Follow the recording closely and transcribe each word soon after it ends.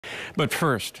But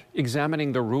first,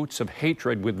 examining the roots of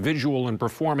hatred with visual and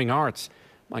performing arts.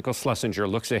 Michael Schlesinger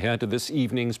looks ahead to this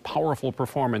evening's powerful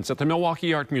performance at the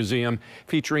Milwaukee Art Museum,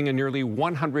 featuring a nearly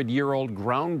 100-year-old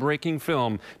groundbreaking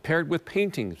film paired with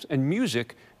paintings and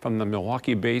music from the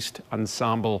Milwaukee-based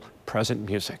ensemble Present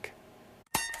Music.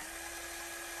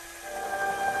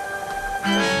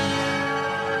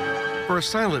 For a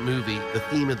silent movie, the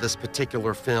theme of this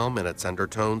particular film and its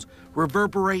undertones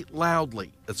reverberate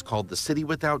loudly. It's called The City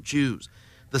Without Jews.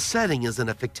 The setting is in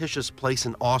a fictitious place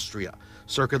in Austria,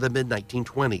 circa the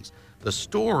mid-1920s. The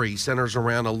story centers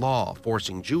around a law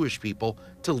forcing Jewish people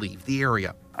to leave the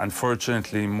area.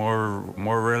 Unfortunately, more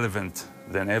relevant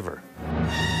than ever.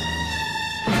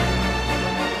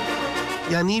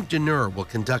 Yaniv Dinur will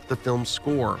conduct the film's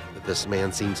score. If this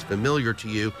man seems familiar to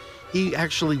you, he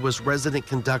actually was resident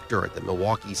conductor at the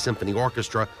Milwaukee Symphony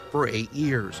Orchestra for 8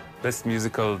 years. Best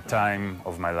musical time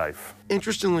of my life.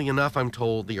 Interestingly enough, I'm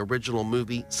told the original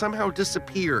movie somehow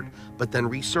disappeared, but then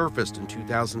resurfaced in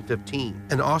 2015.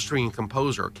 An Austrian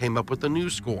composer came up with a new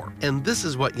score. And this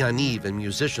is what Yaniv and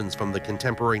musicians from the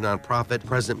contemporary nonprofit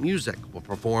Present Music will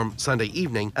perform Sunday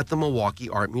evening at the Milwaukee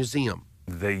Art Museum.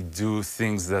 They do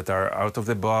things that are out of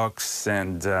the box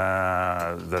and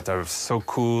that are so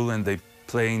cool, and they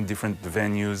play in different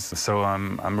venues. So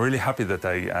I'm really happy that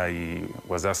I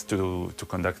was asked to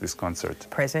conduct this concert.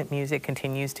 Present Music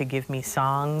continues to give me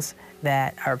songs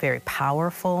that are very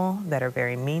powerful, that are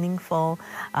very meaningful.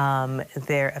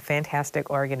 They're a fantastic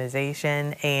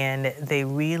organization, and they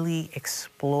really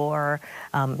explore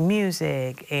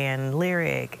music and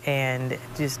lyric and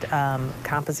just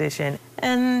composition.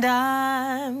 And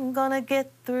I'm gonna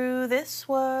get through this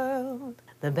world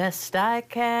the best I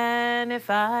can, if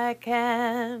I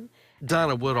can.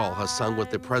 Donna Woodall has sung with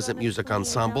the Present Music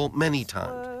Ensemble many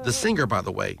times. The singer, by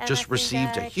the way, just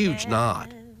received a huge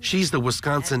nod. She's the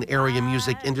Wisconsin area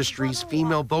music industry's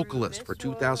female vocalist for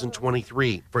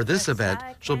 2023. For this event,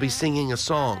 she'll be singing a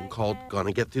song called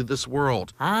Gonna Get Through This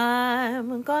World.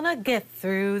 I'm gonna get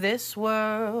through this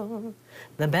world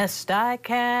the best I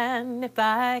can, if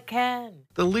I can.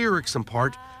 The lyrics, in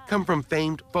part, come from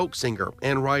famed folk singer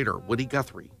and writer Woody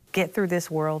Guthrie. Get through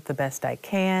this world the best I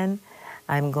can.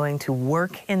 I'm going to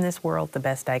work in this world the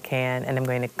best I can, and I'm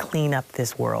going to clean up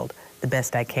this world the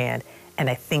best I can, and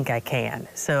I think I can.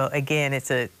 So again,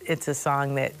 it's a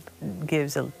song that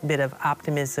gives a bit of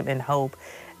optimism and hope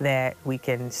that we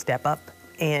can step up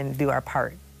and do our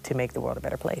part to make the world a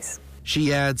better place.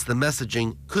 She adds the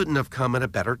messaging couldn't have come at a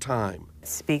better time. It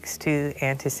speaks to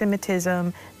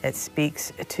anti-Semitism, it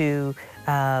speaks to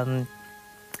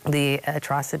the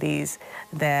atrocities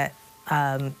that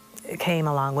came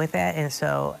along with that, and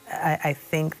so I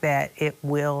think that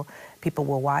people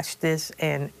will watch this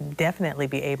and definitely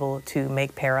be able to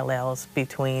make parallels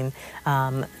between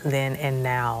then and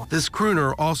now. This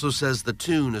crooner also says the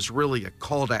tune is really a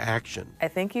call to action. I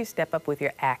think you step up with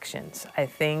your actions. I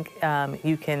think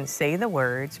you can say the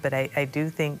words, but I do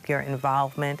think your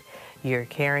involvement, your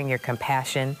caring, your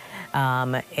compassion,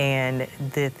 and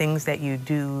the things that you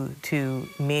do to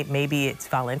maybe it's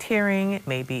volunteering,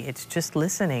 maybe it's just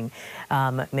listening,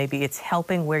 maybe it's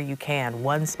helping where you can.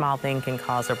 One small thing can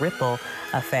cause a ripple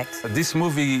effect. This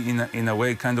movie, in a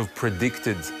way, kind of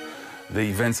predicted the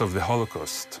events of the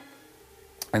Holocaust.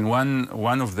 And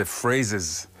one of the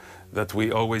phrases that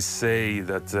we always say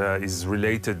that is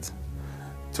related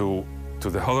to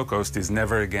the Holocaust is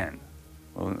never again.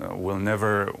 We'll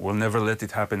never let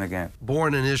it happen again.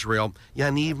 Born in Israel,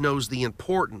 Yaniv knows the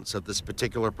importance of this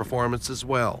particular performance as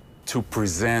well. To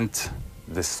present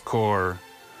the score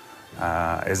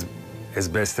as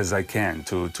best as I can,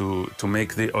 to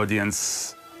make the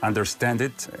audience understand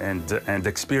it and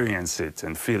experience it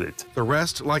and feel it. The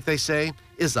rest, like they say,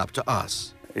 is up to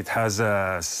us. It has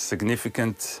a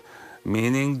significant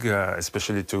meaning,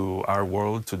 especially to our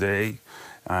world today.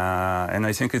 And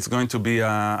I think it's going to be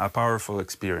a powerful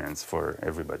experience for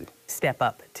everybody. Step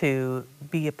up to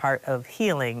be a part of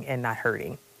healing and not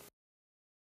hurting.